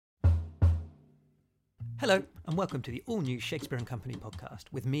Hello, and welcome to the all-new Shakespeare & Company podcast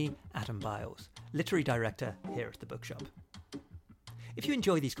with me, Adam Biles, Literary Director here at the Bookshop. If you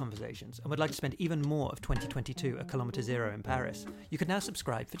enjoy these conversations and would like to spend even more of 2022 at Kilometre Zero in Paris, you can now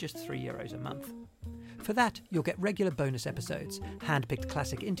subscribe for just €3 a month. For that, you'll get regular bonus episodes, hand-picked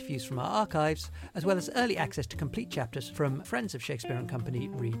classic interviews from our archives, as well as early access to complete chapters from friends of Shakespeare & Company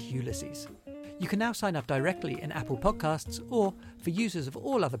read Ulysses. You can now sign up directly in Apple Podcasts or, for users of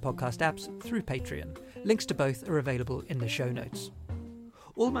all other podcast apps, through Patreon. Links to both are available in the show notes.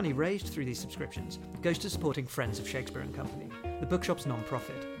 All money raised through these subscriptions goes to supporting Friends of Shakespeare & Company, the bookshop's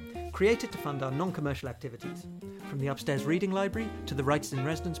non-profit, created to fund our non-commercial activities, from the upstairs reading library to the Writers in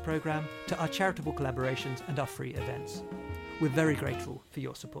Residence programme to our charitable collaborations and our free events. We're very grateful for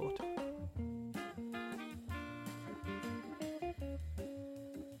your support.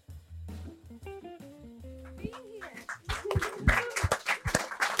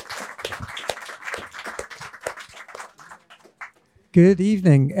 Good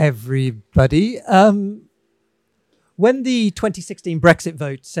evening, everybody. When the 2016 Brexit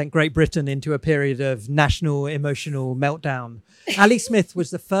vote sent Great Britain into a period of national emotional meltdown, Ali Smith was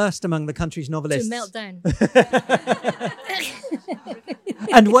the first among the country's novelists to melt down.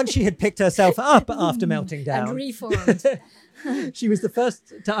 And once she had picked herself up after melting down and reformed, she was the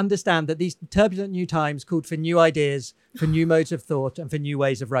first to understand that these turbulent new times called for new ideas, for new modes of thought, and for new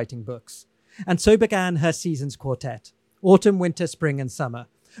ways of writing books. And so began her seasons quartet. Autumn, winter, spring and summer.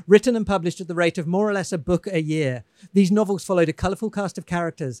 Written and published at the rate of more or less a book a year, these novels followed a colourful cast of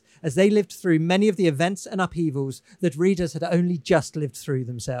characters as they lived through many of the events and upheavals that readers had only just lived through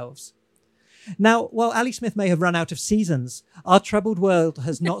themselves. Now, while Ali Smith may have run out of seasons, our troubled world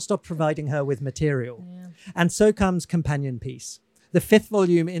has not stopped providing her with material. Yeah. And so comes Companion Piece, the fifth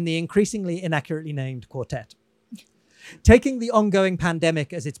volume in the increasingly inaccurately named quartet. Taking the ongoing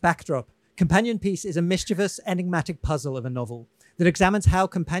pandemic as its backdrop, Companion Piece is a mischievous, enigmatic puzzle of a novel that examines how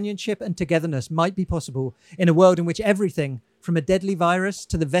companionship and togetherness might be possible in a world in which everything, from a deadly virus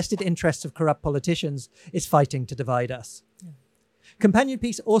to the vested interests of corrupt politicians, is fighting to divide us. Yeah. Companion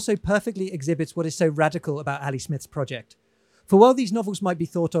Piece also perfectly exhibits what is so radical about Ali Smith's project. For while these novels might be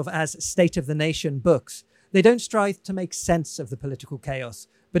thought of as state-of-the-nation books, they don't strive to make sense of the political chaos,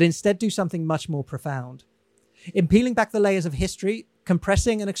 but instead do something much more profound. In peeling back the layers of history,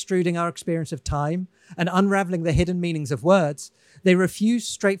 compressing and extruding our experience of time, and unravelling the hidden meanings of words, they refuse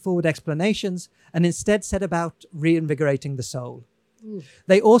straightforward explanations and instead set about reinvigorating the soul. Ooh.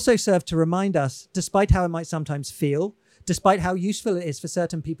 They also serve to remind us, despite how it might sometimes feel, despite how useful it is for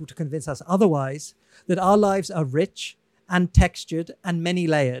certain people to convince us otherwise, that our lives are rich and textured and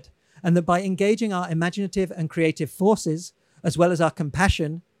many-layered, and that by engaging our imaginative and creative forces, as well as our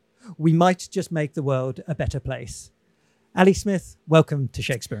compassion, we might just make the world a better place. Ali Smith, welcome to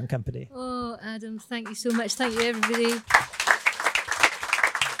Shakespeare & Company. Oh, Adam, thank you so much. Thank you, everybody.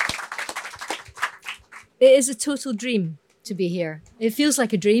 It is a total dream to be here. It feels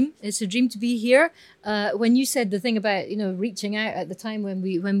like a dream. It's a dream to be here. When you said the thing about, reaching out at the time when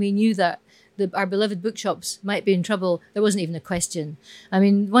we knew that our beloved bookshops might be in trouble, there wasn't even a question. I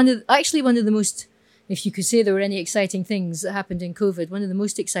mean, one of the most, if you could say there were any exciting things that happened in COVID, one of the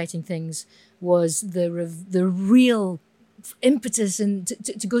most exciting things was the real impetus and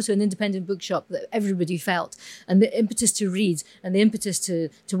to go to an independent bookshop that everybody felt, and the impetus to read, and the impetus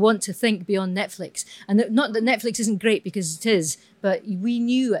to want to think beyond Netflix. And not that Netflix isn't great, because it is, but we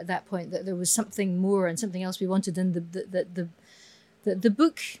knew at that point that there was something more and something else we wanted, and the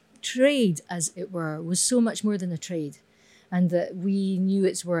book trade, as it were, was so much more than a trade, and that we knew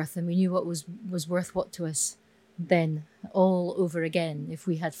its worth, and we knew what was worth what to us then, all over again, if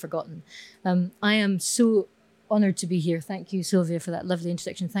we had forgotten. I am so honoured to be here. Thank you, Sylvia, for that lovely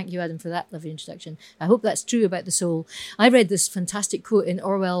introduction. Thank you, Adam, for that lovely introduction. I hope that's true about the soul. I read this fantastic quote in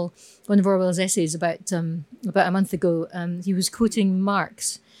Orwell, one of Orwell's essays about a month ago. He was quoting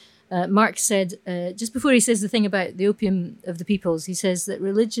Marx. Marx said, just before he says the thing about the opium of the peoples, he says that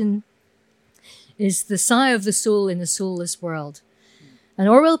religion is the sigh of the soul in a soulless world. And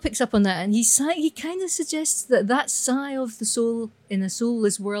Orwell picks up on that, and he kind of suggests that sigh of the soul in a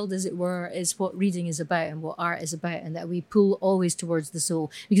soulless world, as it were, is what reading is about and what art is about, and that we pull always towards the soul,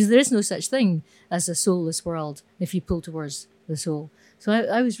 because there is no such thing as a soulless world if you pull towards the soul. So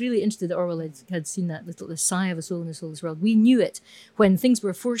I was really interested that Orwell had seen the sigh of a soul in a soulless world. We knew it when things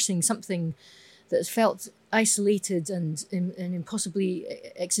were forcing something that felt isolated and impossibly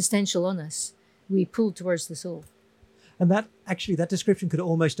existential on us. We pulled towards the soul. And that description could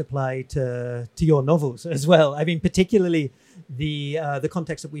almost apply to your novels as well. I mean, particularly the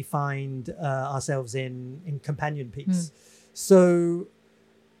context that we find ourselves in Companion Piece. So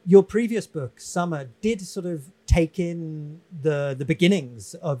your previous book, Summer, did sort of take in the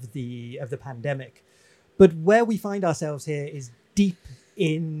beginnings of the pandemic, but where we find ourselves here is deep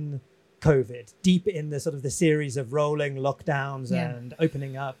in COVID, deep in the sort of the series of rolling lockdowns and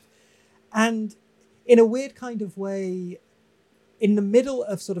opening up, and in a weird kind of way, in the middle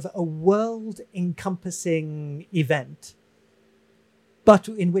of sort of a world encompassing event, but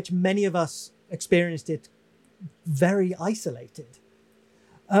in which many of us experienced it very isolated.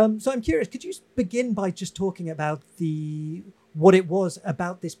 So I'm curious, could you begin by just talking about what it was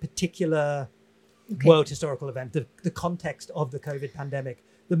about this particular world historical event, the context of the COVID pandemic,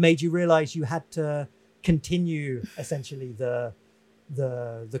 that made you realize you had to continue essentially the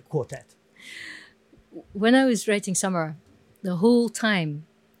quartet? When I was writing Summer, the whole time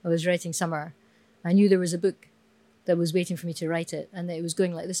I was writing Summer, I knew there was a book that was waiting for me to write it, and it was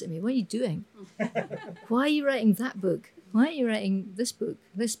going like this at me. What are you doing? Why are you writing that book? Why aren't you writing this book,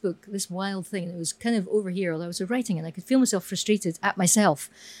 this wild thing? And it was kind of over here while I was writing, and I could feel myself frustrated at myself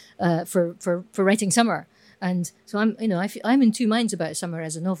for writing Summer. And so I'm in two minds about Summer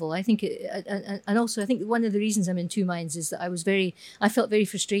as a novel. I think, and also I think one of the reasons I'm in two minds is that I felt very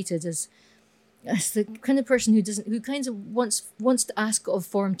frustrated as the kind of person who kind of wants to ask of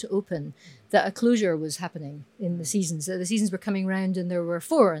form to open, that a closure was happening in the seasons. That the seasons were coming round and there were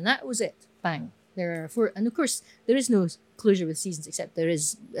 4, and that was it. Bang. There are 4, and of course there is no closure with seasons, except there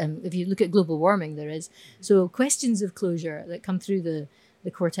is. If you look at global warming, there is. So questions of closure that come through the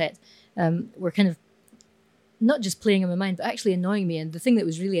quartet were kind of not just playing in my mind, but actually annoying me. And the thing that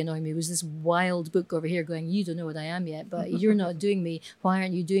was really annoying me was this wild book over here going, you don't know what I am yet, but you're not doing me. Why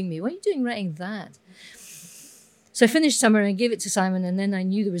aren't you doing me? What are you doing writing that? So I finished Summer and I gave it to Simon, and then I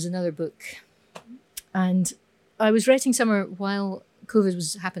knew there was another book. And I was writing Summer while COVID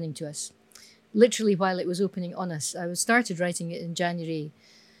was happening to us, literally while it was opening on us. I started writing it in January,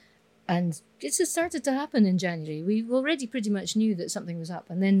 and it just started to happen in January. We already pretty much knew that something was up,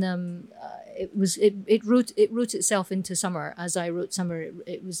 and then it wrote itself into Summer as I wrote Summer.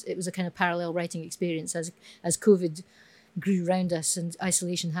 It was a kind of parallel writing experience as COVID grew around us and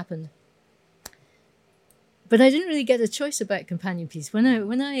isolation happened. But I didn't really get a choice about companion piece when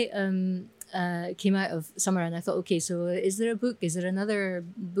I came out of Summer, and I thought, okay, so is there a book? Is there another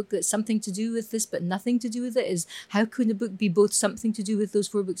book that's something to do with this but nothing to do with it? How could a book be both something to do with those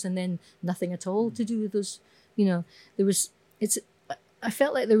 4 books and then nothing at all to do with those? I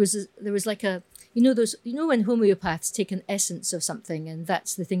felt like there was like a, when homeopaths take an essence of something and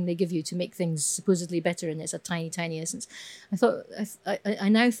that's the thing they give you to make things supposedly better, and it's a tiny, tiny essence. I thought, I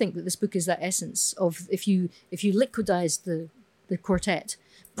now think that this book is that essence of, if you liquidize the quartet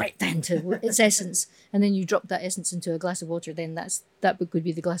right down to its essence, and then you drop that essence into a glass of water, then that book would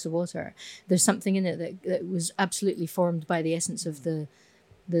be the glass of water. There's something in it that was absolutely formed by the essence of the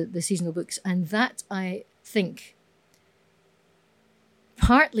seasonal books, and that, I think,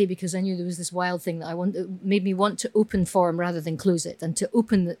 partly because I knew there was this wild thing that made me want to open form rather than close it, and to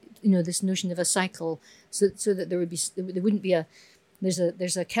open this notion of a cycle, so that there wouldn't be a.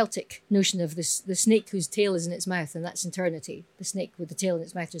 There's a Celtic notion of the snake whose tail is in its mouth, and that's eternity. The snake with the tail in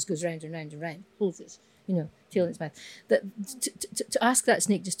its mouth just goes round and round and round, holds its tail in its mouth. That to ask that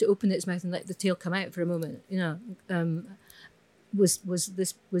snake just to open its mouth and let the tail come out for a moment, was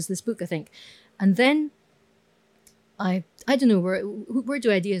this book, I think. And then I don't know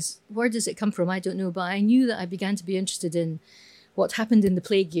where does it come from? I don't know, but I knew that I began to be interested in what happened in the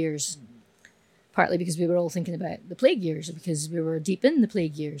plague years. Partly because we were all thinking about the plague years, because we were deep in the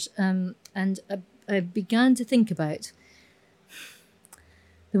plague years. And I began to think about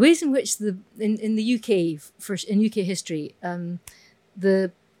the ways in which in the UK, in UK history,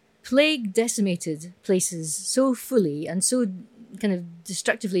 the plague decimated places so fully and so kind of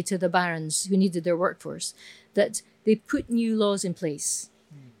destructively to the barons who needed their workforce that they put new laws in place,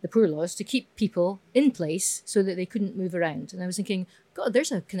 the poor laws, to keep people in place so that they couldn't move around. And I was thinking, God,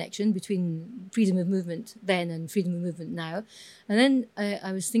 there's a connection between freedom of movement then and freedom of movement now. And then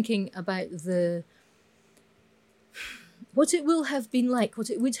I was thinking about what it would have been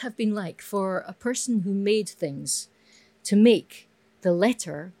like for a person who made things to make the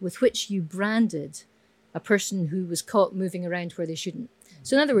letter with which you branded a person who was caught moving around where they shouldn't.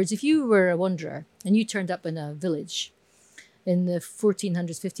 So in other words, if you were a wanderer and you turned up in a village in the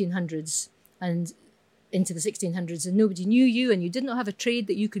 1400s, 1500s, and into the 1600s, and nobody knew you, and you did not have a trade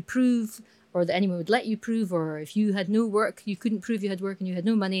that you could prove, or that anyone would let you prove, or if you had no work, you couldn't prove you had work and you had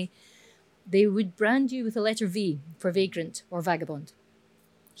no money, they would brand you with a letter V for vagrant or vagabond.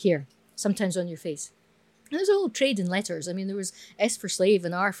 Here, sometimes on your face. And there's a whole trade in letters. I mean, there was S for slave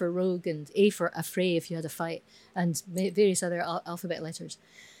and R for rogue and A for affray if you had a fight, and various other alphabet letters.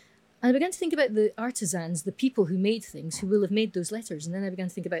 And I began to think about the artisans, the people who made things, who will have made those letters. And then I began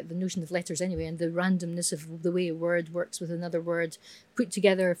to think about the notion of letters anyway, and the randomness of the way a word works with another word put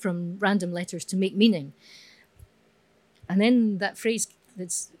together from random letters to make meaning. And then that phrase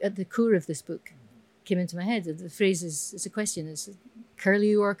that's at the core of this book came into my head. The phrase is a question. It's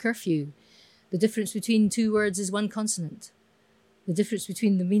curlew or curfew. The difference between two words is one consonant. The difference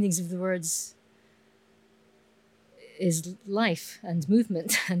between the meanings of the words is life and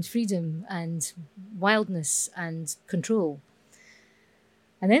movement and freedom and wildness and control.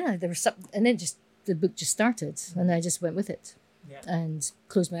 And then the book just started, and I just went with it, and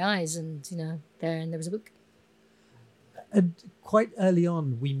closed my eyes, and there was a book. And quite early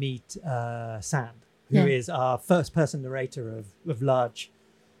on, we meet Sand, who is our first-person narrator of large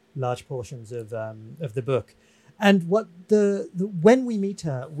portions of the book. And what when we meet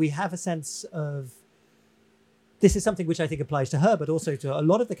her, we have a sense of, this is something which I think applies to her, but also to a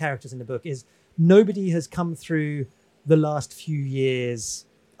lot of the characters in the book, is nobody has come through the last few years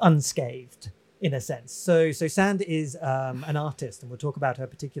unscathed, in a sense. So Sand is an artist, and we'll talk about her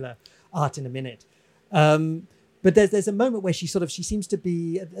particular art in a minute. But there's a moment where she seems to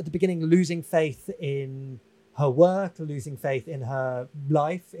be at the beginning losing faith in her work, losing faith in her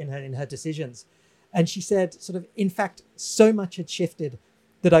life, in her decisions. And she said, in fact, so much had shifted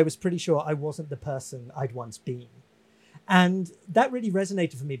that I was pretty sure I wasn't the person I'd once been. And that really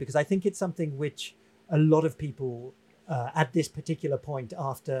resonated for me, because I think it's something which a lot of people at this particular point,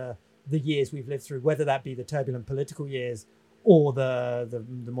 after the years we've lived through, whether that be the turbulent political years or the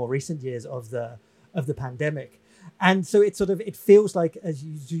more recent years of the pandemic. And so it feels like, as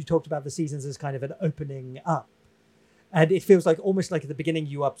you talked about the seasons as kind of an opening up. And it feels like almost like at the beginning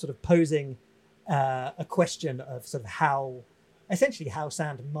you are posing a question of how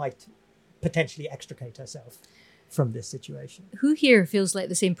Sand might potentially extricate herself from this situation. Who here feels like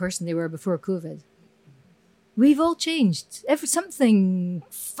the same person they were before COVID? We've all changed. Something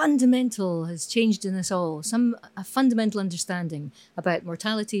fundamental has changed in us all. A fundamental understanding about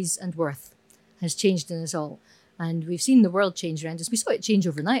mortalities and worth has changed in us all. And we've seen the world change around us. We saw it change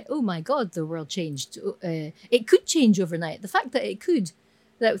overnight. Oh my God, the world changed. It could change overnight. The fact that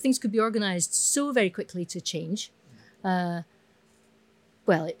that things could be organized so very quickly to change, it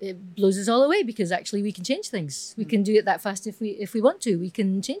blows us all away, because actually we can change things. We can do it that fast if we want to. We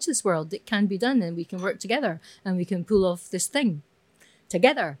can change this world. It can be done, and we can work together, and we can pull off this thing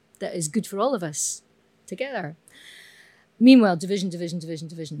together that is good for all of us together. Meanwhile,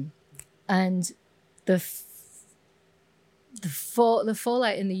 division. And the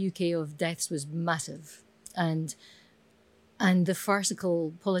fallout in the UK of deaths was massive, and the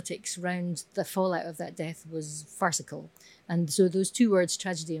farcical politics around the fallout of that death was farcical. And so those two words,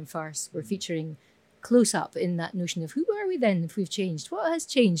 tragedy and farce, were featuring close up in that notion of who are we then if we've changed? What has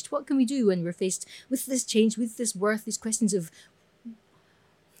changed? What can we do when we're faced with this change, with this worth, these questions of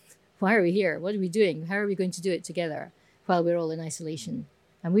why are we here? What are we doing? How are we going to do it together while we're all in isolation?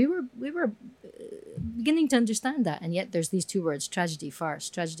 And we were beginning to understand that. And yet there's these two words, tragedy, farce,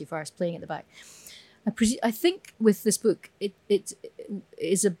 playing at the back. I think with this book, it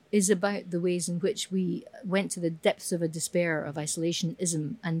is about the ways in which we went to the depths of a despair of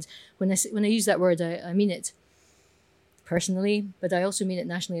isolationism. And when I use that word, I mean it personally, but I also mean it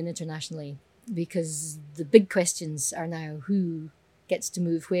nationally and internationally, because the big questions are now who gets to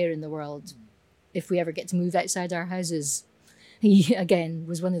move where in the world, if we ever get to move outside our houses. Again,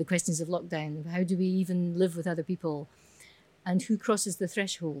 was one of the questions of lockdown. How do we even live with other people? And who crosses the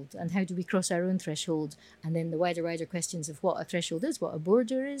threshold? And how do we cross our own threshold? And then the wider questions of what a threshold is, what a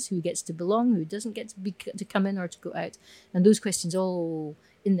border is, who gets to belong, who doesn't get to come in or to go out. And those questions all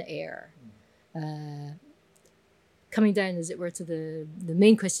in the air. Coming down, as it were, to the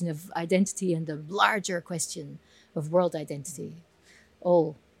main question of identity and the larger question of world identity.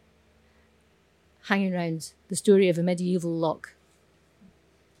 All hanging around the story of a medieval lock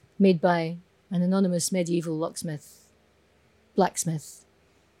made by an anonymous medieval blacksmith.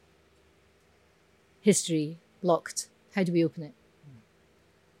 History locked. How do we open it?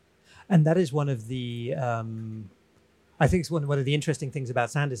 And that is one of the, I think it's one of the interesting things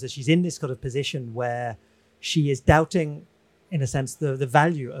about Sand, is that she's in this sort of position where she is doubting, in a sense, the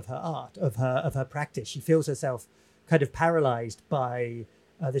value of her art, of her practice. She feels herself kind of paralyzed by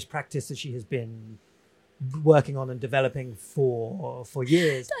this practice that she has been working on and developing for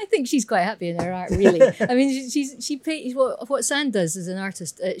years. I think she's quite happy in her art, really. I mean, she paints what Sand does as an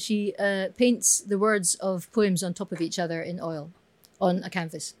artist. She paints the words of poems on top of each other in oil on a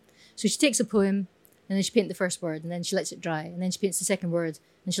canvas. So she takes a poem, and then she paints the first word, and then she lets it dry, and then she paints the second word,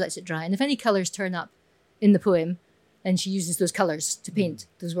 and she lets it dry. And if any colours turn up in the poem, and she uses those colours to paint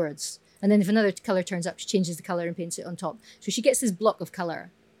those words. And then if another colour turns up, she changes the colour and paints it on top. So she gets this block of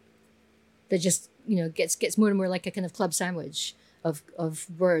colour that just, gets more and more like a kind of club sandwich of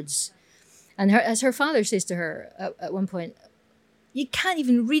words. And as her father says to her at one point, you can't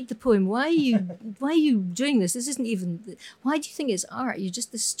even read the poem. Why are you doing this? This isn't even, why do you think it's art? You're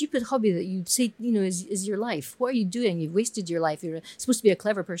just this stupid hobby that you say, is your life. What are you doing? You've wasted your life. You're supposed to be a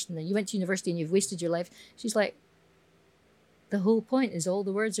clever person and you went to university and you've wasted your life. She's like, the whole point is all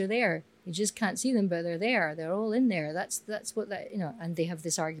the words are there. You just can't see them, but they're there. They're all in there. That's what that, and they have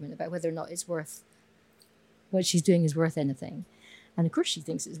this argument about whether or not it's worth, what she's doing is worth anything. And of course she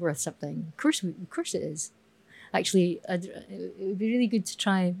thinks it's worth something. Of course it is. Actually, it would be really good to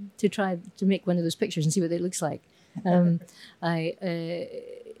try to make one of those pictures and see what it looks like. I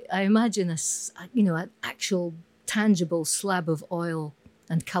imagine an actual tangible slab of oil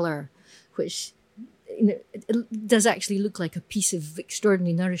and colour, which it does actually look like a piece of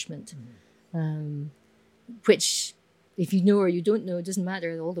extraordinary nourishment, which, if you know or you don't know, it doesn't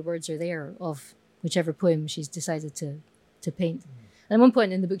matter. All the words are there of whichever poem she's decided to paint. And at one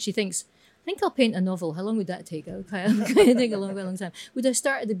point in the book, she thinks, I think I'll paint a novel. How long would that take? It'll take a long time. Would I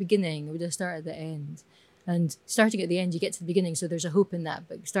start at the beginning or would I start at the end? And starting at the end, you get to the beginning, so there's a hope in that.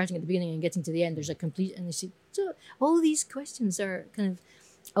 But starting at the beginning and getting to the end, there's a complete. And so all these questions are kind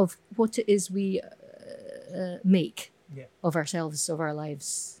of what it is we make of ourselves, of our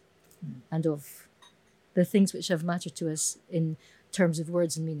lives, and of the things which have mattered to us in terms of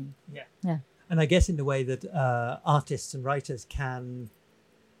words and meaning. Yeah. And I guess in the way that artists and writers can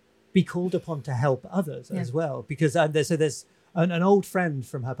be called upon to help others as well, because there's an old friend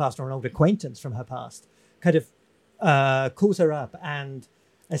from her past, or an old acquaintance from her past, kind of calls her up and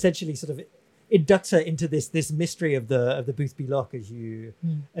essentially sort of inducts her into this mystery of the Boothby Lock, as you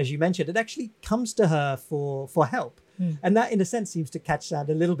mentioned. It actually comes to her for help, and that in a sense seems to catch Sand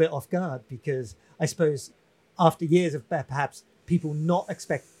a little bit off guard, because I suppose after years of perhaps people not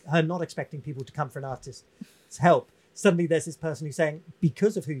expecting people to come for an artist's help, suddenly there's this person who's saying,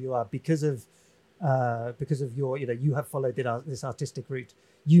 because of who you are, because of your, you have followed this artistic route,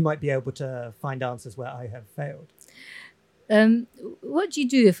 you might be able to find answers where I have failed. What do you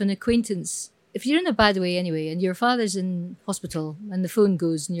do if an acquaintance, if you're in a bad way anyway, and your father's in hospital and the phone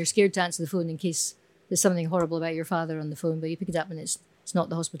goes and you're scared to answer the phone in case there's something horrible about your father on the phone, but you pick it up and it's not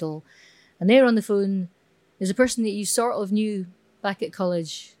the hospital, and they're on the phone, there's a person that you sort of knew back at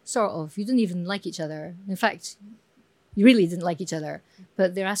college, you didn't even like each other. In fact, you really didn't like each other,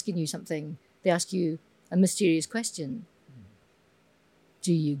 but they're asking you something. They ask you a mysterious question.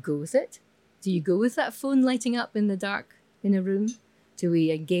 Do you go with it? Do you go with that phone lighting up in the dark in a room? Do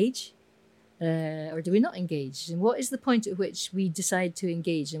we engage? Or do we not engage? And what is the point at which we decide to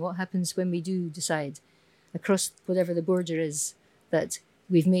engage? And what happens when we do decide, across whatever the border is that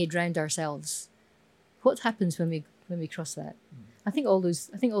we've made round ourselves? What happens when we cross that? I think all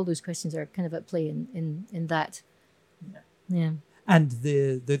those questions are kind of at play in that. Yeah. And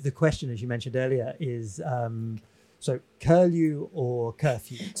the question, as you mentioned earlier, is so curlew or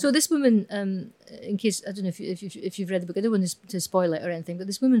curfew. So this woman, in case, I don't know if you've read the book, I don't want to spoil it or anything, but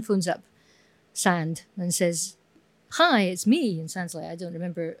this woman phones up Sand and says, "Hi, it's me." And Sand's like, I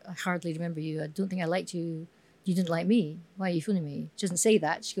hardly remember you. I don't think I liked you. You didn't like me. Why are you phoning me? She doesn't say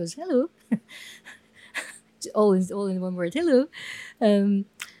that. She goes, "Hello." all in one word, hello. And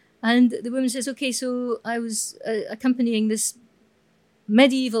the woman says, okay, so I was accompanying this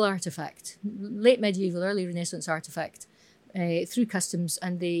medieval artifact, late medieval, early Renaissance artifact, through customs,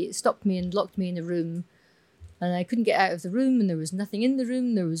 and they stopped me and locked me in a room, and I couldn't get out of the room, and there was nothing in the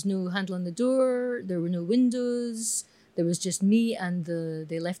room. There was no handle on the door. There were no windows. There was just me, and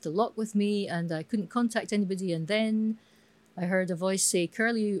they left the lock with me, and I couldn't contact anybody. And then I heard a voice say,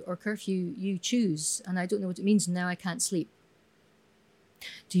 curlew or curfew, you choose. And I don't know what it means, and now I can't sleep.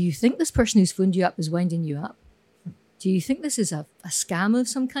 Do you think this person who's phoned you up is winding you up? Do you think this is a scam of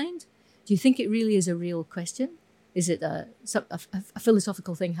some kind? Do you think it really is a real question? Is it a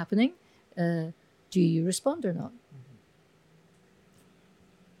philosophical thing happening? Do you respond or not?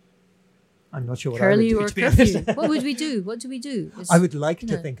 I'm not sure what curlew I would do, or curfew. What would we do? What do we do? I would like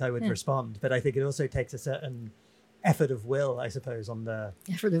to think I would respond, but I think it also takes a certain effort of will, I suppose, on the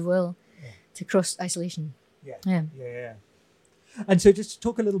effort of will to cross isolation. Yeah. And so just to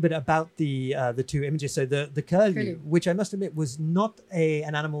talk a little bit about the two images. So the curlew, which I must admit was not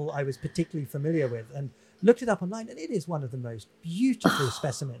an animal I was particularly familiar with, and looked it up online, and it is one of the most beautiful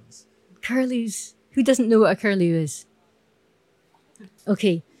specimens. Curlews. Who doesn't know what a curlew is?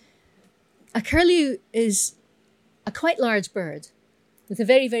 Okay. A curlew is a quite large bird with a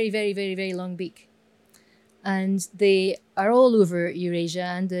very, very, very, very, very long beak. and they are all over Eurasia,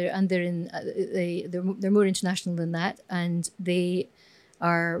 and they're more international than that, and they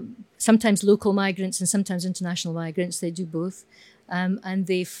are sometimes local migrants and sometimes international migrants. They do both, and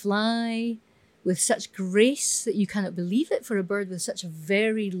they fly with such grace that you cannot believe it for a bird with such a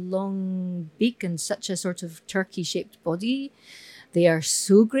very long beak and such a sort of turkey-shaped body. They are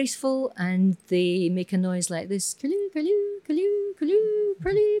so graceful, and they make a noise like this, curlew, curlew, curlew, curlew,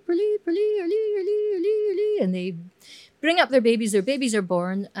 curlew, curlew, curlew, curlew, and they bring up their babies. Their babies are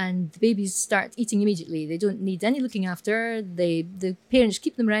born, and the babies start eating immediately. They don't need any looking after. The parents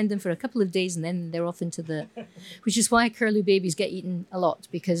keep them around them for a couple of days, and then they're off into the... Which is why curlew babies get eaten a lot,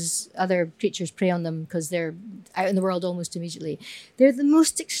 because other creatures prey on them because they're out in the world almost immediately. They're the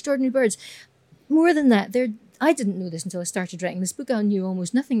most extraordinary birds. More than that, I didn't know this until I started writing this book. I knew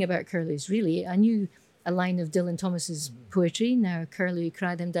almost nothing about curlews, really. I knew a line of Dylan Thomas's poetry. Now, curlew,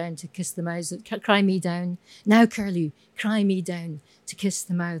 cry them down to kiss the mouths. Cry me down. Now, curlew, cry me down to kiss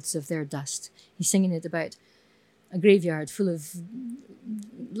the mouths of their dust. He's singing it about a graveyard full of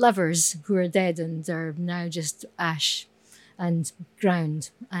lovers who are dead and are now just ash and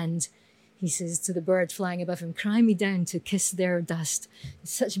ground. And he says to the bird flying above him, cry me down to kiss their dust.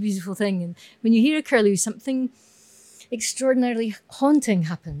 It's such a beautiful thing. And when you hear a curlew, something extraordinarily haunting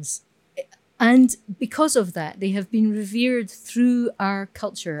happens. And because of that, they have been revered through our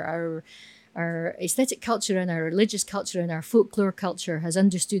culture, our aesthetic culture and our religious culture and our folklore culture has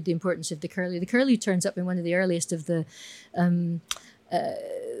understood the importance of the curlew. The curlew turns up in one of the earliest of the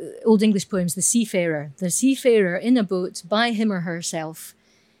Old English poems, The Seafarer. The seafarer in a boat by him or herself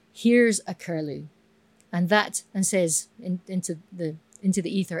hears a curlew, and says into the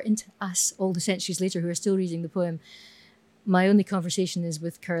ether, into us all the centuries later who are still reading the poem, my only conversation is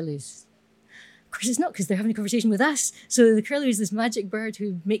with curlews. Of course, it's not, because they're having a conversation with us. So the curlew is this magic bird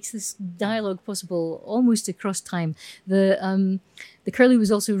who makes this dialogue possible almost across time. The curlew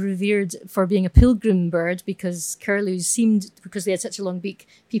was also revered for being a pilgrim bird, because curlews because they had such a long beak,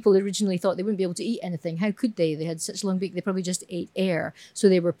 people originally thought they wouldn't be able to eat anything. How could they? They had such a long beak, they probably just ate air. So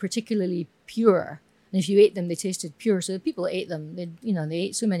they were particularly pure. And if you ate them, they tasted pure. So the people ate them. They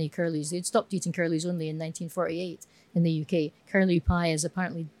ate so many curlews. They'd stopped eating curlews only in 1948 in the UK. Curlew pie is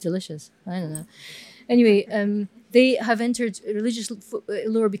apparently delicious. I don't know. Anyway, they have entered religious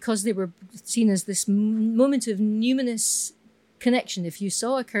lore because they were seen as this moment of numinous connection. If you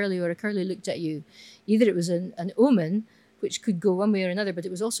saw a curlew or a curlew looked at you, either it was an omen, which could go one way or another, but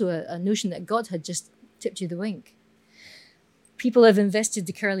it was also a notion that God had just tipped you the wink. People have invested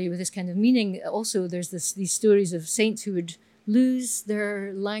the curlew with this kind of meaning. Also, there's these stories of saints who would lose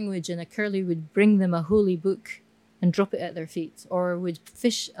their language, and a curlew would bring them a holy book and drop it at their feet, or would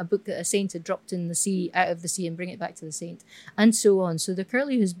fish a book that a saint had dropped in the sea, out of the sea, and bring it back to the saint, and so on. So the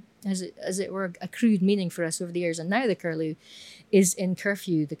curlew has, as it were, accrued meaning for us over the years, and now the curlew is in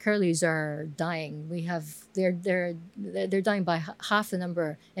curfew. The curlews are dying. They're dying by half the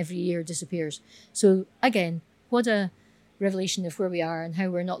number every year disappears. So again, what a revelation of where we are and how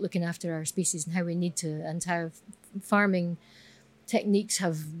we're not looking after our species and how we need to, and how farming techniques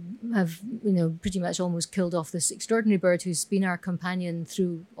have pretty much almost killed off this extraordinary bird who's been our companion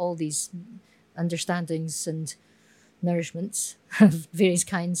through all these understandings and nourishments of various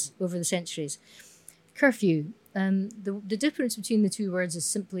kinds over the centuries. Curfew. The difference between the two words is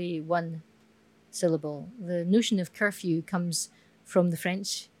simply one syllable. The notion of curfew comes from the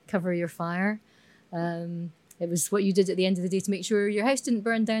French, cover your fire. It was what you did at the end of the day to make sure your house didn't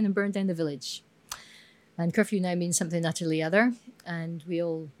burn down and burn down the village. And curfew now means something utterly other, and we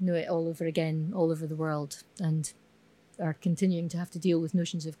all know it all over again, all over the world, and are continuing to have to deal with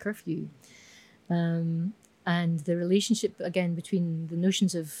notions of curfew. And the relationship, again, between the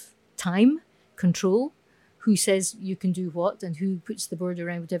notions of time, control, who says you can do what, and who puts the border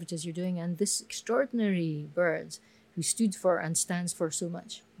around whatever it is you're doing, and this extraordinary bird who stood for and stands for so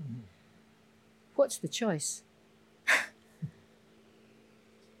much. Mm-hmm. What's the choice?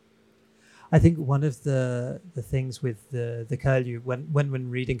 I think one of the things with the curlew, when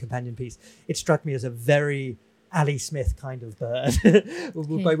reading Companion Piece, it struck me as a very Ali Smith kind of bird,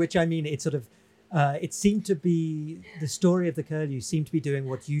 by which I mean it sort of, it seemed to be, the story of the curlew seemed to be doing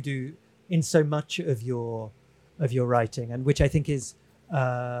what you do in so much of your writing, and which I think is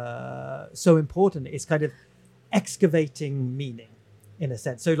so important. It's kind of excavating meaning, in a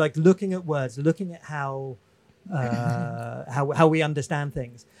sense. So like looking at words, looking at how we understand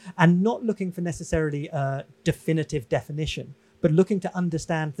things, and not looking for necessarily a definitive definition, but looking to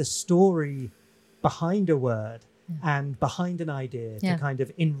understand the story behind a word and behind an idea to kind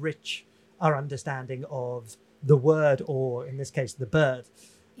of enrich our understanding of the word, or in this case, the bird.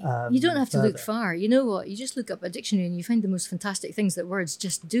 You don't have to look further. far. You know what? You just look up a dictionary and you find the most fantastic things that words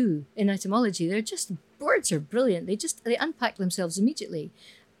just do in etymology. Words are brilliant. They unpack themselves immediately.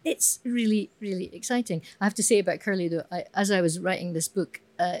 It's really, really exciting. I have to say about Curly, though, as I was writing this book,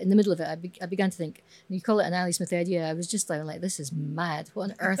 in the middle of it, I began to think, you call it an Ali Smith idea. I was just like, this is mad. What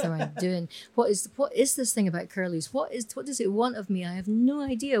on earth am I doing? What is this thing about curlies? What does it want of me? I have no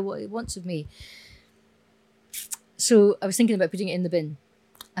idea what it wants of me. So I was thinking about putting it in the bin,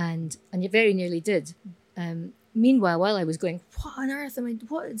 and you very nearly did. Meanwhile, while I was going, what on earth am I?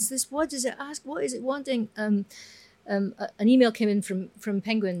 What is this? What does it ask? What is it wanting? An email came in from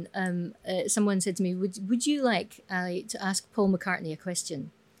Penguin. Someone said to me, would you like, Ali, to ask Paul McCartney a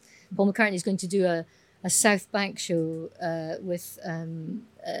question? Paul McCartney is going to do a South Bank show with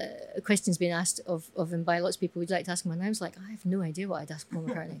questions being asked of him by lots of people. Would you like to ask him? And I was like, I have no idea what I'd ask Paul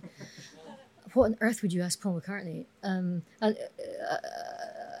McCartney. What on earth would you ask Paul McCartney? And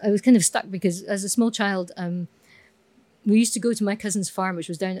I was kind of stuck because as a small child, we used to go to my cousin's farm, which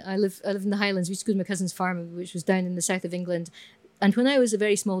was down. I live in the Highlands. We used to go to my cousin's farm, which was down in the south of England. And when I was a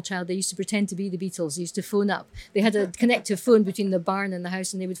very small child, they used to pretend to be the Beatles. They used to phone up. They had a connective phone between the barn and the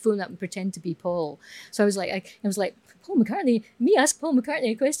house, and they would phone up and pretend to be Paul. So I was like, Paul McCartney. Me ask Paul McCartney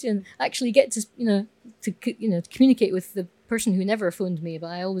a question. Actually get to to communicate with the person who never phoned me, but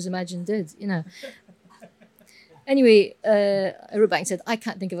I always imagined did. Anyway, I wrote back and said, I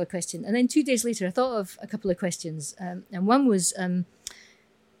can't think of a question. And then 2 days later, I thought of a couple of questions. And one was,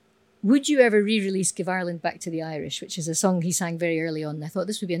 would you ever re-release Give Ireland Back to the Irish, which is a song he sang very early on. And I thought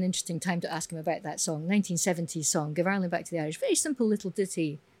this would be an interesting time to ask him about that song, 1970s song, Give Ireland Back to the Irish. Very simple little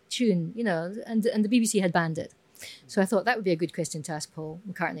ditty tune, and the BBC had banned it. So I thought that would be a good question to ask Paul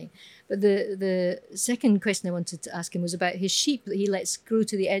McCartney. But the second question I wanted to ask him was about his sheep that he lets grow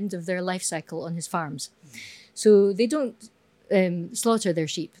to the end of their life cycle on his farms. So they don't slaughter their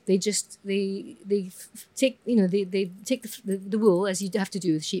sheep. They take the wool, as you have to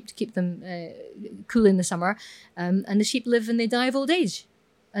do with sheep, to keep them cool in the summer, and the sheep live and they die of old age,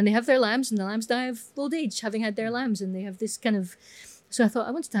 and they have their lambs, and the lambs die of old age, having had their lambs, and they have this kind of. So I thought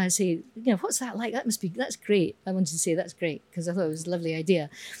I wanted to say, what's that like? That's great. I wanted to say that's great because I thought it was a lovely idea.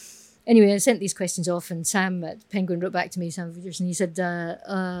 Anyway, I sent these questions off, and Sam at Penguin wrote back to me, Sam Vigers, and he said,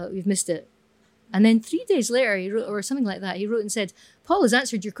 "We've missed it." And then 3 days later, he wrote, or something like that, he wrote and said, Paul has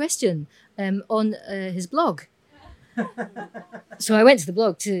answered your question on his blog. So I went to the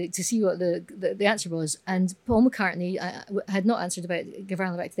blog to see what the answer was. And Paul McCartney had not answered about Give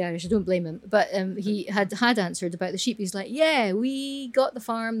Ireland Back to the Irish. I don't blame him. But he had answered about the sheep. He's like, yeah, we got the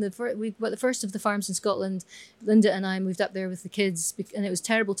farm. We got the first of the farms in Scotland. Linda and I moved up there with the kids. And it was a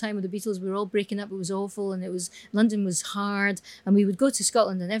terrible time with the Beatles. We were all breaking up. It was awful. And London was hard. And we would go to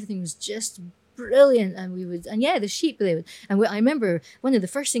Scotland and everything was just brilliant, and the sheep I remember one of the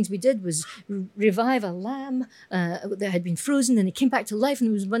first things we did was revive a lamb that had been frozen, and it came back to life, and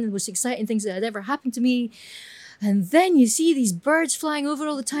it was one of the most exciting things that had ever happened to me. And then you see these birds flying over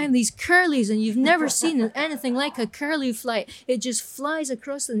all the time, these curlews, and you've never seen anything like a curlew flight. It just flies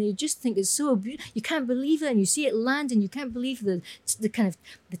across, and you just think it's so beautiful. You can't believe it, and you see it land, and you can't believe the kind of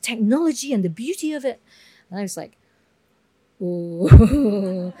the technology and the beauty of it. And I was like,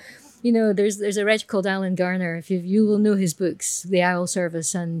 oh. There's a writer called Alan Garner. If you will know his books, The Owl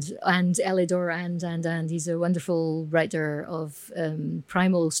Service and Elidor and he's a wonderful writer of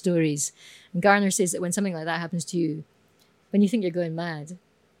primal stories. And Garner says that when something like that happens to you, when you think you're going mad,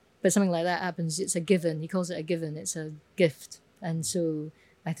 but something like that happens, it's a given. He calls it a given. It's a gift. And so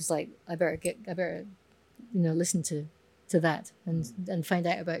I was like, I better listen to that and find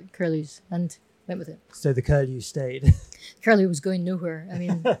out about curlews, and went with it. So the curlew stayed. Curlew was going nowhere. I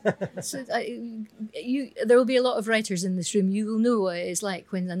mean, there will be a lot of writers in this room. You will know what it's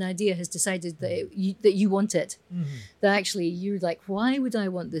like when an idea has decided that you want it. Mm-hmm. That actually you're like, why would I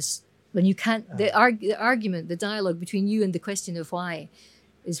want this? When you can't, the argument, the dialogue between you and the question of why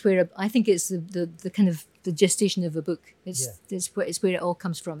is where I think it's the kind of the gestation of a book. It's where it all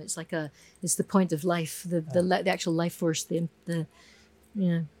comes from. It's like it's the point of life, the actual life force,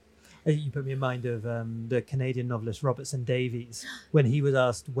 You put me in mind of the Canadian novelist Robertson Davies. When he was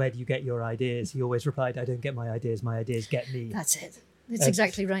asked, where do you get your ideas? He always replied, I don't get my ideas get me. That's it. That's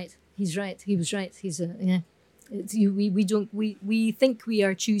exactly right. He's right. He was right. He's we think we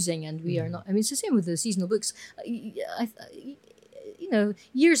are choosing and we are not. I mean, it's the same with the seasonal books. Years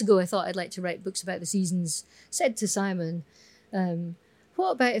ago I thought I'd like to write books about the seasons. Said to Simon,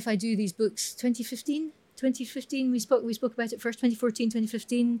 what about if I do these books 2015, we spoke about it first, 2014,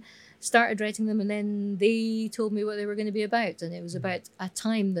 2015, started writing them, and then they told me what they were going to be about, and it was about a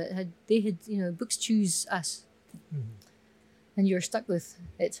time that books choose us. and you're stuck with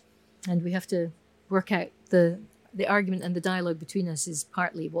it. And we have to work out the argument, and the dialogue between us is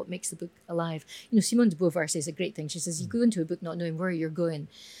partly what makes the book alive. Simone de Beauvoir says a great thing. She says, you go into a book not knowing where you're going,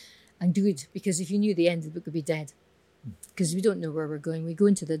 and good, because if you knew the end, the book would be dead. Because we don't know where we're going. We go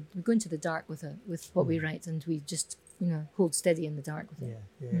into the dark with what we write, and we just hold steady in the dark with it.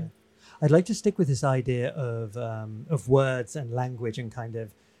 Yeah. I'd like to stick with this idea of words and language and kind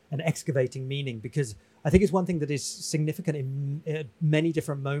of an excavating meaning, because I think it's one thing that is significant in many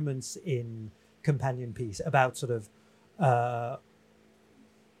different moments in Companion Piece about sort of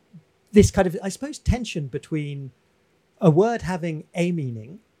this kind of, I suppose, tension between a word having a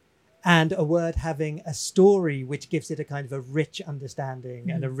meaning and a word having a story which gives it a kind of a rich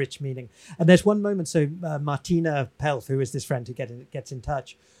understanding and a rich meaning. And there's one moment, so Martina Pelf, who is this friend who gets in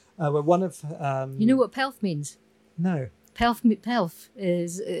touch, where one of... you know what Pelf means? No. Pelf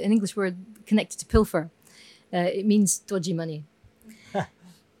is an English word connected to pilfer. It means dodgy money.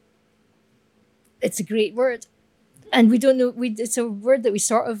 It's a great word. And we don't know, it's a word that we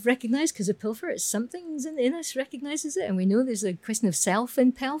sort of recognise because of pilfer. It's something in us recognises it. And we know there's a question of self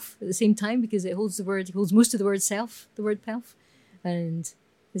in pelf at the same time, because it holds most of the word self, the word pelf. And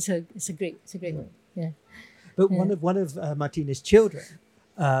it's a great word. Yeah. But one of Martina's children,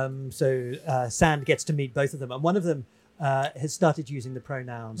 Sand gets to meet both of them. And one of them has started using the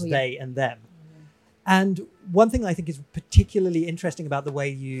pronouns they and them. And one thing I think is particularly interesting about the way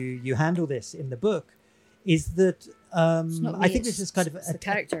you handle this in the book is that I think this is kind of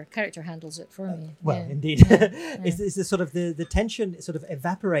the character handles it for me. Indeed. Is the sort of the tension sort of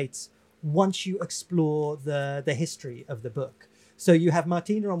evaporates once you explore the history of the book. So you have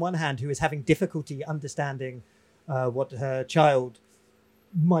Martina on one hand, who is having difficulty understanding what her child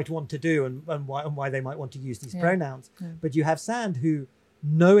might want to do and why they might want to use these pronouns. But you have Sand, who,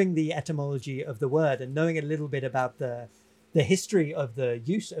 knowing the etymology of the word and knowing a little bit about the history of the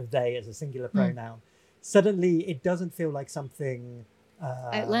use of they as a singular pronoun, suddenly it doesn't feel like something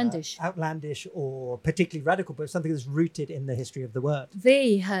outlandish or particularly radical, but something that's rooted in the history of the word.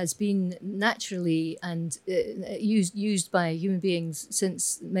 They has been naturally and used by human beings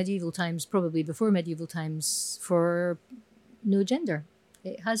since medieval times, probably before medieval times, for no gender.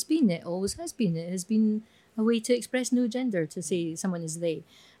 It always has been. It has been a way to express no gender, to say someone is they.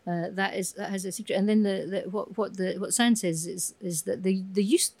 That has a secret. And then what Sand says is that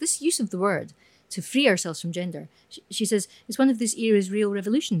this use of the word to free ourselves from gender, she says, it's one of this era's real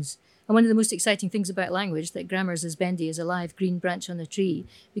revolutions. And one of the most exciting things about language, that grammar's as bendy as a live green branch on a tree.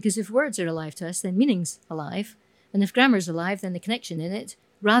 Because if words are alive to us, then meaning's alive. And if grammar's alive, then the connection in it,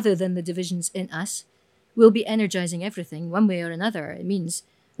 rather than the divisions in us, will be energizing everything one way or another. It means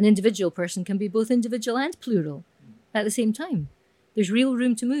an individual person can be both individual and plural at the same time. There's real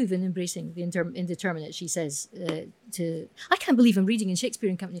room to move in embracing the indeterminate, she says. I can't believe I'm reading in Shakespeare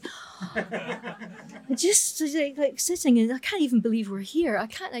and Company. I just like sitting and I can't even believe we're here. I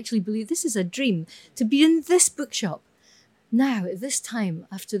can't actually believe this is a dream, to be in this bookshop now at this time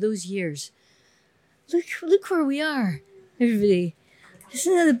after those years. Look where we are, everybody.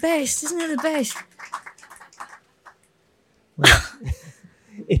 Isn't it the best? Well,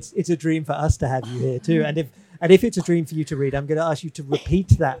 it's a dream for us to have you here too. And if it's a dream for you to read, I'm going to ask you to repeat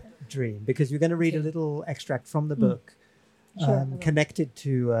that dream, because you're going to read a little extract from the book, connected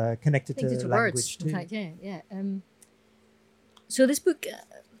to language words, too. In fact, yeah. So this book,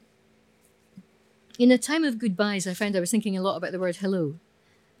 in a time of goodbyes, I found I was thinking a lot about the word hello,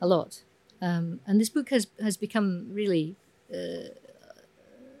 a lot, and this book has become really, it's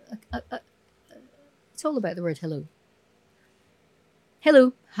all about the word hello.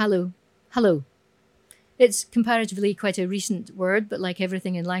 Hello, hello, hello. It's comparatively quite a recent word, but like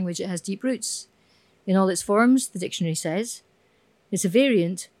everything in language, it has deep roots. In all its forms, the dictionary says, it's a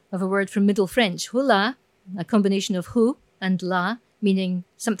variant of a word from Middle French, hola, a combination of ho and la, meaning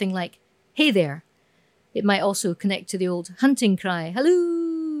something like, hey there. It might also connect to the old hunting cry,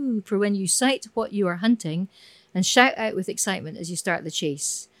 hello, for when you sight what you are hunting and shout out with excitement as you start the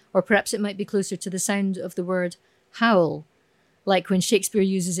chase. Or perhaps it might be closer to the sound of the word howl, like when Shakespeare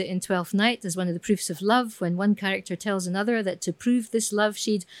uses it in Twelfth Night as one of the proofs of love, when one character tells another that to prove this love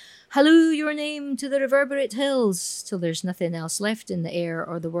she'd halloo your name to the reverberate hills, till there's nothing else left in the air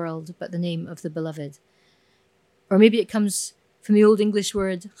or the world but the name of the beloved. Or maybe it comes from the Old English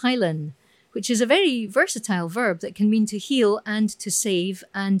word heilen, which is a very versatile verb that can mean to heal and to save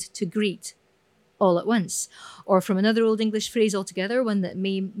and to greet all at once. Or from another Old English phrase altogether, one that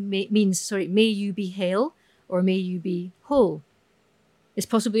means may you be hale or may you be whole. It's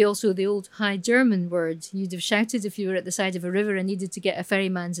possibly also the old High German word you'd have shouted if you were at the side of a river and needed to get a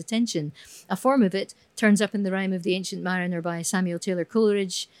ferryman's attention. A form of it turns up in the rhyme of The Ancient Mariner by Samuel Taylor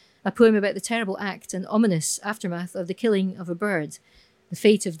Coleridge, a poem about the terrible act and ominous aftermath of the killing of a bird, the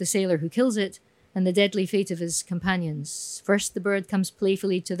fate of the sailor who kills it, and the deadly fate of his companions. First the bird comes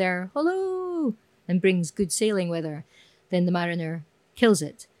playfully to their "Hullo!" and brings good sailing weather. Then the mariner kills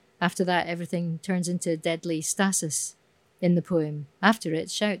it. After that, everything turns into deadly stasis. In the poem, after it,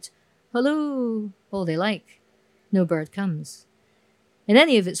 shout, "Hullo!" all they like. No bird comes. In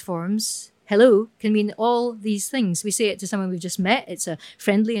any of its forms, hello can mean all these things. We say it to someone we've just met. It's a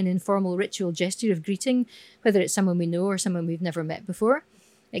friendly and informal ritual gesture of greeting, whether it's someone we know or someone we've never met before.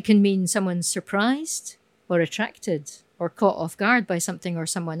 It can mean someone's surprised or attracted or caught off guard by something or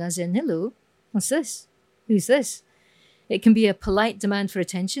someone, as in, "Hello, what's this? Who's this?" It can be a polite demand for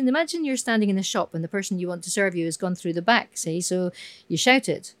attention. Imagine you're standing in a shop and the person you want to serve you has gone through the back, say, so you shout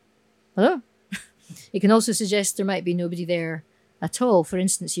it. "Hello?" It can also suggest there might be nobody there at all. For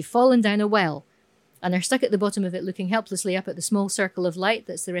instance, you've fallen down a well and are stuck at the bottom of it looking helplessly up at the small circle of light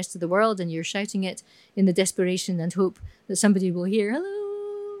that's the rest of the world, and you're shouting it in the desperation and hope that somebody will hear,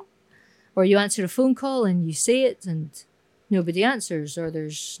 "Hello." Or you answer a phone call and you say it and nobody answers, or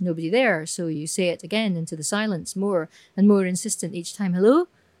there's nobody there, so you say it again into the silence, more and more insistent each time. "Hello?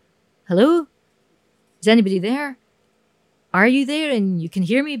 Hello? Is anybody there? Are you there and you can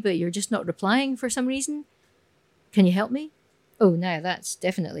hear me, but you're just not replying for some reason? Can you help me? Oh, now that's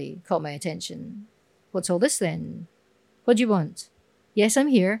definitely caught my attention. What's all this then? What do you want? Yes, I'm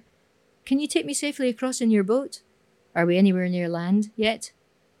here. Can you take me safely across in your boat? Are we anywhere near land yet?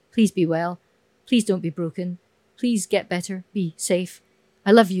 Please be well. Please don't be broken. Please get better. Be safe.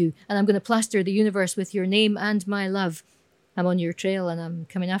 I love you, and I'm going to plaster the universe with your name and my love. I'm on your trail, and I'm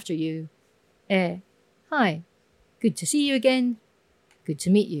coming after you. Hi. Good to see you again. Good to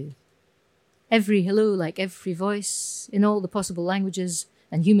meet you." Every hello, like every voice, in all the possible languages,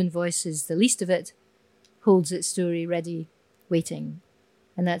 and human voice is the least of it, holds its story ready, waiting.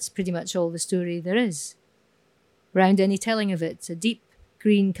 And that's pretty much all the story there is. Round any telling of it, a deep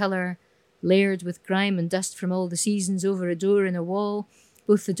green colour, layered with grime and dust from all the seasons over a door in a wall,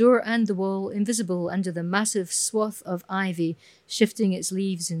 both the door and the wall invisible under the massive swath of ivy, shifting its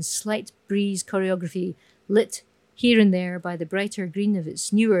leaves in slight breeze choreography, lit here and there by the brighter green of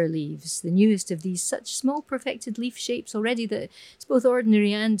its newer leaves, the newest of these such small perfected leaf shapes already that it's both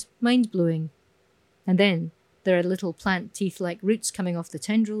ordinary and mind-blowing. And then there are little plant teeth-like roots coming off the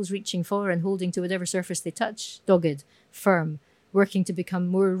tendrils, reaching for and holding to whatever surface they touch, dogged, firm, working to become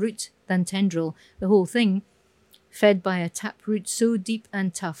more root than tendril, the whole thing fed by a taproot so deep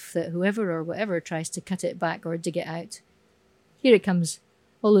and tough that whoever or whatever tries to cut it back or dig it out. Here it comes,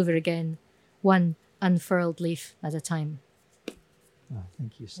 all over again, one unfurled leaf at a time. Oh,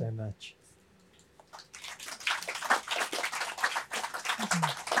 thank you so much.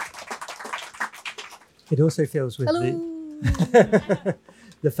 It also feels with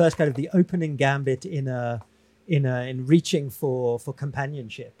the first kind of the opening gambit in reaching for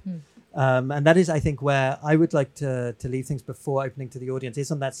companionship. And that is, I think, where I would like to leave things before opening to the audience,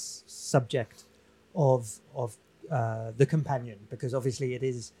 is on that subject of the companion, because obviously it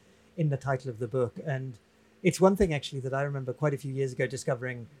is in the title of the book. And it's one thing actually that I remember quite a few years ago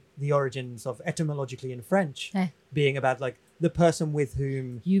discovering the origins of etymologically in French being about like the person with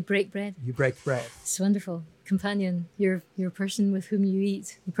whom you break bread. It's wonderful. Companion, your person with whom you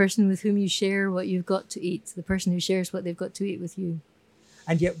eat, the person with whom you share what you've got to eat, the person who shares what they've got to eat with you.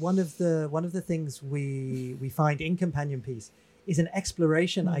 And yet one of the things we find in Companion Piece is an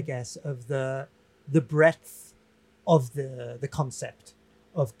exploration, I guess, of the breadth of the concept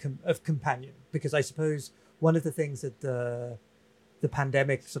of companion, because I suppose one of the things that the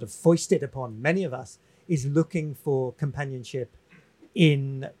pandemic sort of foisted upon many of us is looking for companionship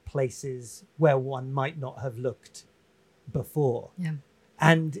in places where one might not have looked before. Yeah.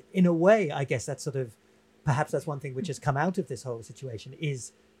 And in a way, I guess that's perhaps that's one thing which has come out of this whole situation,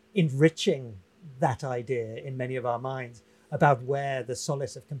 is enriching that idea in many of our minds about where the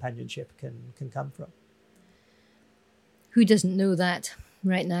solace of companionship can come from. Who doesn't know that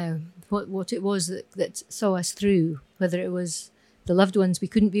right now? What it was that saw us through, whether it was the loved ones we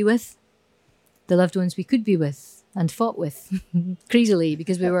couldn't be with, the loved ones we could be with and fought with crazily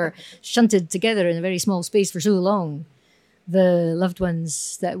because we were shunted together in a very small space for so long, the loved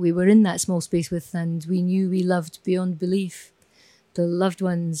ones that we were in that small space with and we knew we loved beyond belief, the loved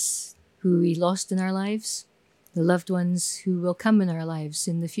ones who we lost in our lives, the loved ones who will come in our lives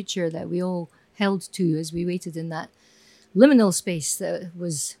in the future that we all held to as we waited in that liminal space that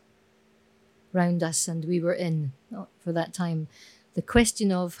was round us and we were in for that time. the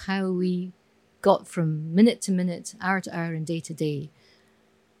question of how we got from minute to minute, hour to hour, and day to day,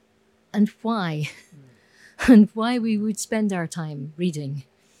 and why, and why we would spend our time reading,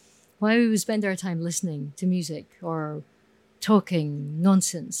 why we would spend our time listening to music or talking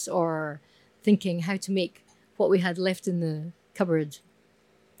nonsense or thinking how to make what we had left in the cupboard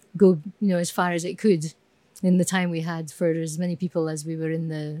go, as far as it could in the time we had for as many people as we were in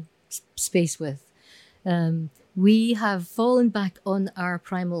the space with. We have fallen back on our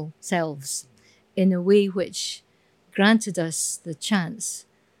primal selves in a way which granted us the chance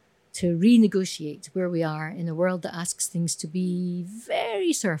to renegotiate where we are in a world that asks things to be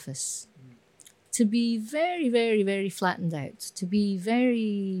very surface, to be very, very, very flattened out, to be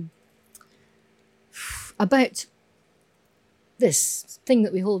very about this thing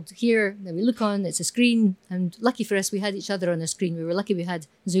that we hold here, that we look on, it's a screen, and lucky for us, we had each other on a screen. We were lucky we had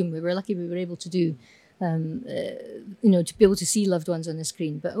Zoom. We were lucky we were able to do, to be able to see loved ones on the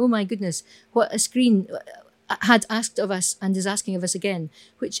screen. But oh my goodness, what a screen had asked of us and is asking of us again,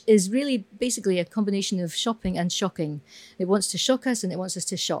 which is really basically a combination of shopping and shocking. It wants to shock us and it wants us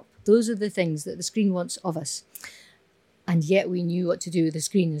to shop. Those are the things that the screen wants of us. And yet we knew what to do with the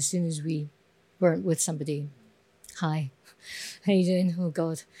screen as soon as we weren't with somebody. Hi. How you doing? Oh,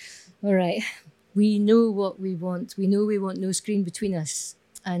 God. All right. We know what we want. We know we want no screen between us.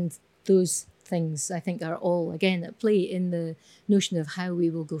 And those things, I think, are all, again, at play in the notion of how we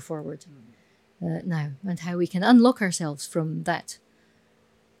will go forward now and how we can unlock ourselves from that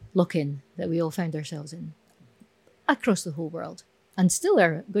lock-in that we all found ourselves in across the whole world and still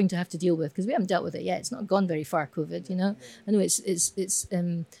are going to have to deal with because we haven't dealt with it yet. It's not gone very far, COVID, I know it's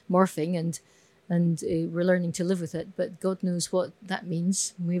morphing and we're learning to live with it, but God knows what that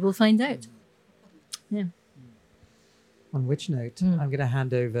means. We will find out. Yeah. On which note, I'm going to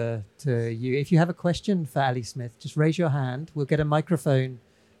hand over to you. If you have a question for Ali Smith, just raise your hand. We'll get a microphone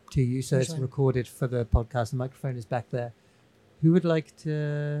to you so it's recorded for the podcast. The microphone is back there. Who would like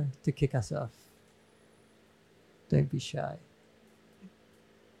to kick us off? Don't be shy.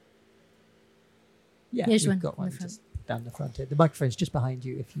 Yeah, we've got one just down the front here. The microphone's just behind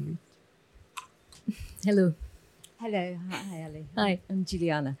you if you... Hello. Hello. Hi, Ali. Hi. I'm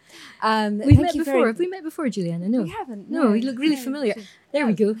Juliana. We've met before. Have we met before, Juliana? No. We haven't. No, you look really familiar. There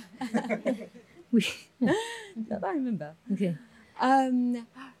we go. I remember. Okay.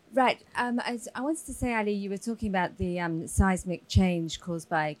 Right. I wanted to say, Ali, you were talking about the seismic change caused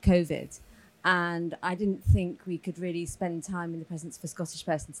by COVID. And I didn't think we could really spend time in the presence of a Scottish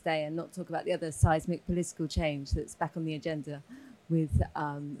person today and not talk about the other seismic political change that's back on the agenda with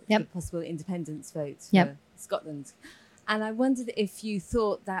the possible independence vote for Scotland. And I wondered if you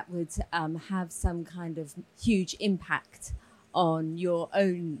thought that would have some kind of huge impact on your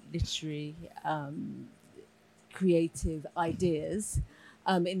own literary creative ideas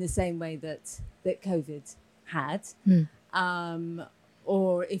in the same way that COVID had.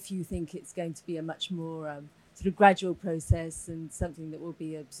 Or if you think it's going to be a much more sort of gradual process and something that will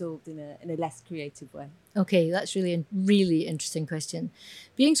be absorbed in a less creative way. Okay, that's really a really interesting question.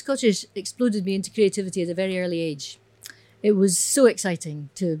 Being Scottish exploded me into creativity at a very early age. It was so exciting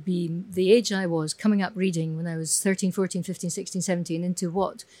to be the age I was, coming up reading when I was 13, 14, 15, 16, 17, into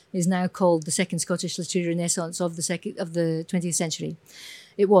what is now called the second Scottish literary renaissance of the 20th century.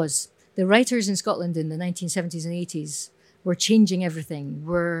 It was. The writers in Scotland in the 1970s and 80s were changing everything,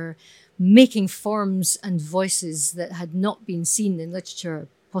 were making forms and voices that had not been seen in literature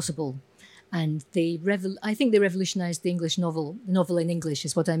possible. And I think they revolutionized the English novel. The novel in English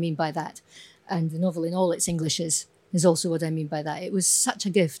is what I mean by that. And the novel in all its Englishes is also what I mean by that. It was such a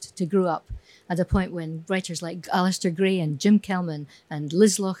gift to grow up at a point when writers like Alistair Gray and Jim Kelman and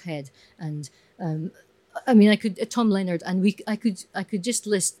Liz Lochhead and Tom Leonard, and I could just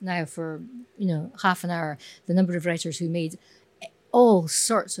list now for half an hour the number of writers who made all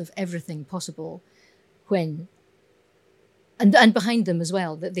sorts of everything possible when and behind them as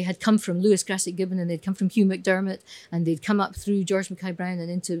well, that they had come from Lewis Grassic Gibbon and they'd come from Hugh McDermott and they'd come up through George Mackay Brown and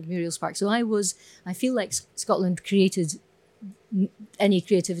into Muriel Spark. So I feel like Scotland created any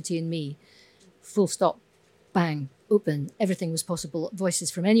creativity in me. Full stop, bang, open, everything was possible. Voices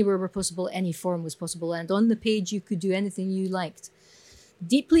from anywhere were possible, any form was possible. And on the page, you could do anything you liked.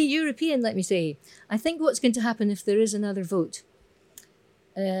 Deeply European, let me say. I think what's going to happen if there is another vote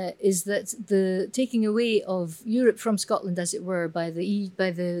is that the taking away of Europe from Scotland, as it were, by the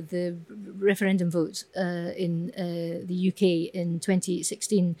referendum vote in the UK in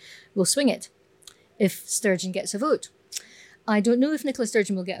 2016 will swing it if Sturgeon gets a vote. I don't know if Nicola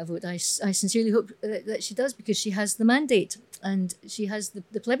Sturgeon will get a vote. I sincerely hope that she does, because she has the mandate and she has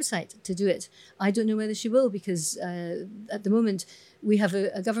the plebiscite to do it. I don't know whether she will, because at the moment we have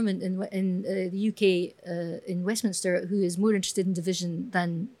a government in the UK, in Westminster, who is more interested in division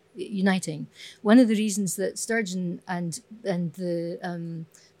than uniting. One of the reasons that Sturgeon and the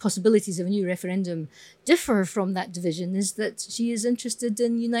possibilities of a new referendum differ from that division is that she is interested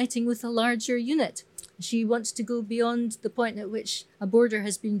in uniting with a larger unit. She wants to go beyond the point at which a border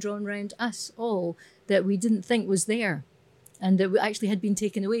has been drawn around us all that we didn't think was there, and that actually had been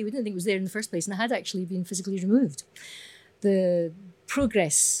taken away. We didn't think it was there in the first place, and it had actually been physically removed. The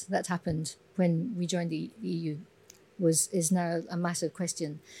progress that happened when we joined the EU is now a massive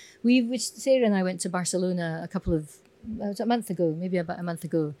question. Sarah and I went to Barcelona a month ago,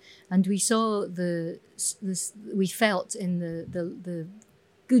 and we saw we felt in the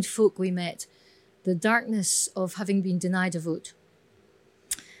good folk we met the darkness of having been denied a vote.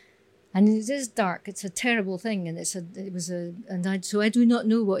 And it is dark. It's a terrible thing, and so I do not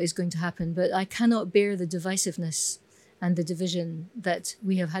know what is going to happen, but I cannot bear the divisiveness and the division that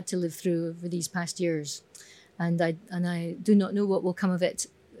we have had to live through over these past years. And I do not know what will come of it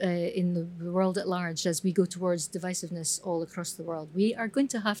in the world at large as we go towards divisiveness all across the world. We are going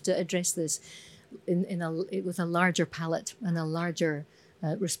to have to address this with a larger palette and a larger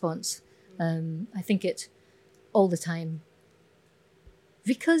response. I think it all the time,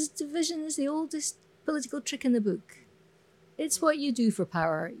 because division is the oldest political trick in the book. It's what you do for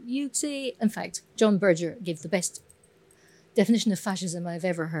power. You say, in fact, John Berger gave the best definition of fascism I've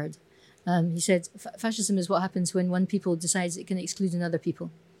ever heard. He said, fascism is what happens when one people decides it can exclude another people,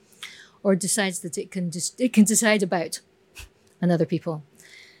 or decides that it can decide about another people.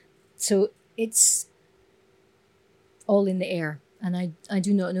 So it's all in the air. And I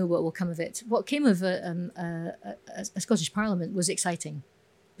do not know what will come of it. What came of a Scottish Parliament was exciting,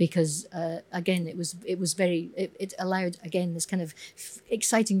 because again it allowed again this kind of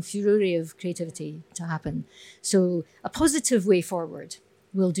exciting furore of creativity to happen. So a positive way forward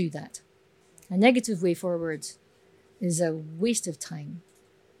will do that. A negative way forward is a waste of time.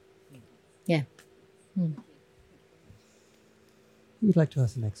 Yeah. Who would like to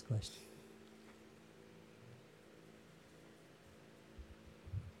ask the next question?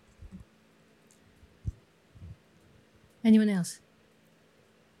 Anyone else?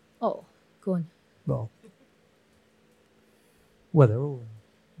 Oh, go on. Well, they're all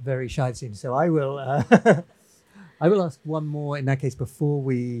very shy, it seems. So I will. I will ask one more in that case before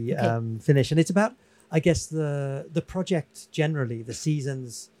we finish, and it's about, I guess, the project generally, the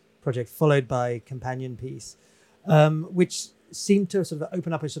Seasons project, followed by Companion Piece, which seemed to sort of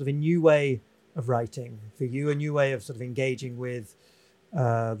open up a sort of a new way of writing for you, a new way of sort of engaging with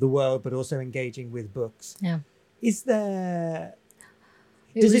the world, but also engaging with books. Yeah. Does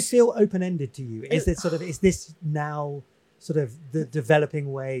it feel open-ended to you? Is this now sort of the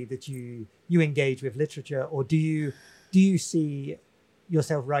developing way that you engage with literature, or do you see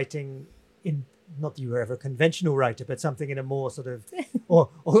yourself writing in, not that you were ever a conventional writer, but something in a more sort of,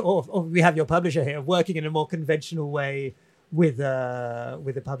 or we have your publisher here working in a more conventional way with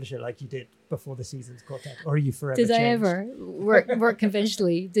a publisher like you did before the Seasons Quartet, or are you forever Did changed? I ever work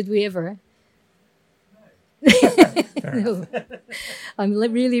conventionally? Did we ever? No. I'm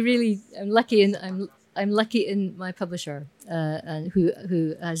lucky, and I'm lucky in my publisher, and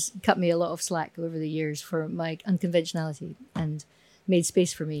who has cut me a lot of slack over the years for my unconventionality and made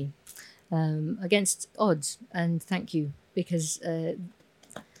space for me against odds. And thank you, because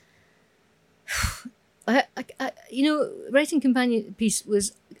writing Companion Piece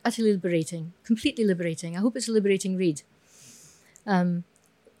was utterly liberating, completely liberating. I hope it's a liberating read.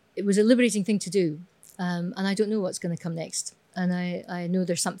 It was a liberating thing to do. And I don't know what's going to come next. And I know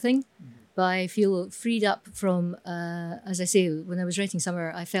there's something, but I feel freed up from, as I say, when I was writing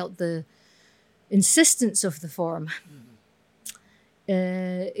Summer, I felt the insistence of the form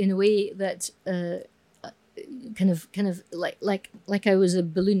in a way that kind of like I was a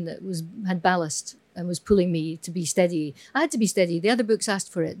balloon that had ballast and was pulling me to be steady. I had to be steady. The other books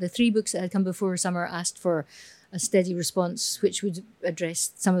asked for it. The 3 books that had come before Summer asked for a steady response, which would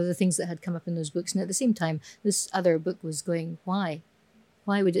address some of the things that had come up in those books. And at the same time, this other book was going, why?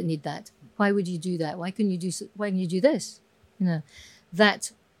 Why would it need that? Why would you do that? Why can you do this?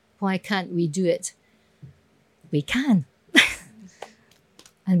 That, why can't we do it? We can.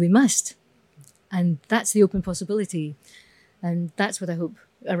 And we must. And that's the open possibility. And that's what I hope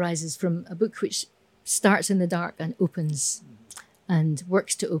arises from a book which starts in the dark and opens and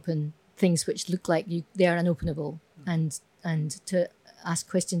works to open things which look like they are unopenable, and to ask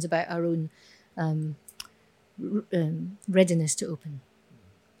questions about our own readiness to open.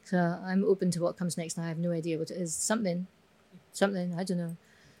 So I'm open to what comes next. And I have no idea what it is. Something. I don't know.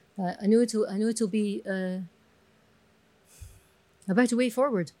 I know it'll be about a way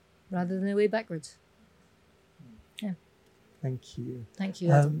forward rather than a way backwards. Yeah. Thank you. Thank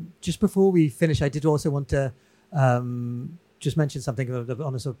you. Adam. Just before we finish, I did also want to just mention something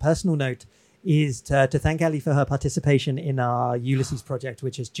on a sort of personal note, is to thank Ali for her participation in our Ulysses project,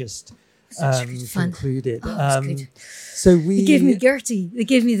 which has just concluded. So they gave me Gertie. They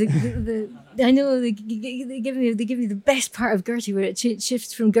gave me the I know they give me the best part of Gertie, where it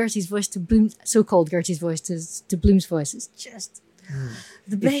shifts from Gertie's voice to Bloom's, so-called Gertie's voice to Bloom's voice. It's just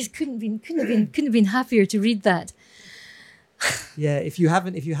the best. Couldn't have been happier to read that. Yeah, if you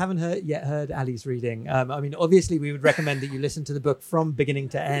haven't heard Ali's reading, I mean, obviously we would recommend that you listen to the book from beginning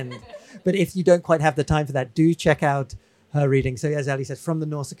to end. But if you don't quite have the time for that, do check out her reading. So as Ali said, from the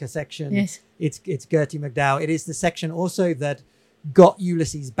Nausicaa section, yes. it's Gertie McDowell. It is the section also that got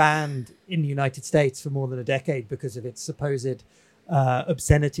Ulysses banned in the United States for more than a decade because of its supposed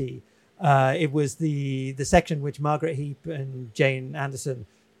obscenity. It was the section which Margaret Heap and Jane Anderson,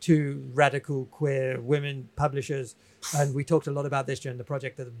 two radical queer women publishers, and we talked a lot about this during the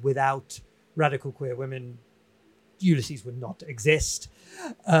project, that without radical queer women, Ulysses would not exist.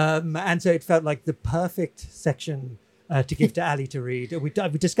 And so it felt like the perfect section to give to Ali to read. We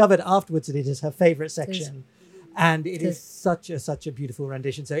discovered afterwards that it is her favorite section. And it is such a beautiful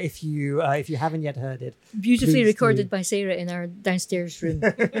rendition. So if you haven't yet heard it, beautifully recorded by Sarah in our downstairs room,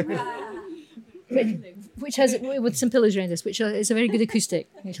 which has with some pillows around us, which is a very good acoustic.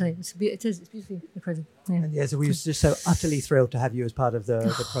 Actually, it's beautifully recorded. Yeah. And so we were just so utterly thrilled to have you as part of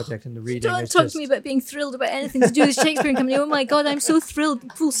the project and the reading. Don't talk to me about being thrilled about anything to do with Shakespeare and Company. Oh my God, I'm so thrilled.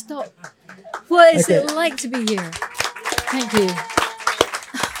 Full stop. What is it like to be here? Thank you.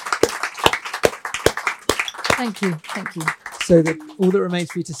 Thank you. So all that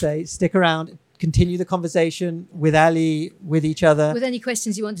remains for you to say, stick around, continue the conversation with Ali, with each other. With any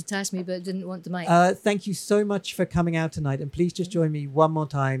questions you wanted to ask me but didn't want the mic. Thank you so much for coming out tonight. And please just join me one more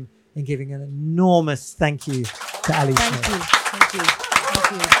time in giving an enormous thank you to Ali Smith. Thank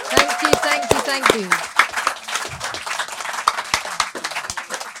you.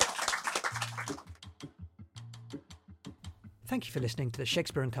 Thank you for listening to the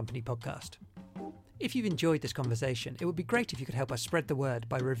Shakespeare and Company podcast. If you've enjoyed this conversation, it would be great if you could help us spread the word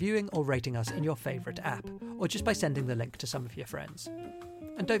by reviewing or rating us in your favourite app, or just by sending the link to some of your friends.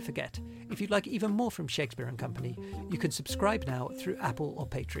 And don't forget, if you'd like even more from Shakespeare and Company, you can subscribe now through Apple or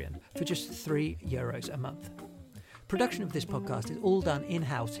Patreon for just €3 a month. Production of this podcast is all done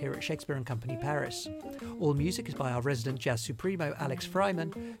in-house here at Shakespeare and Company Paris. All music is by our resident jazz supremo Alex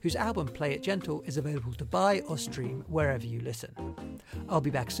Fryman, whose album Play It Gentle is available to buy or stream wherever you listen. I'll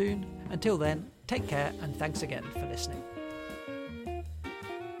be back soon. Until then, take care and thanks again for listening.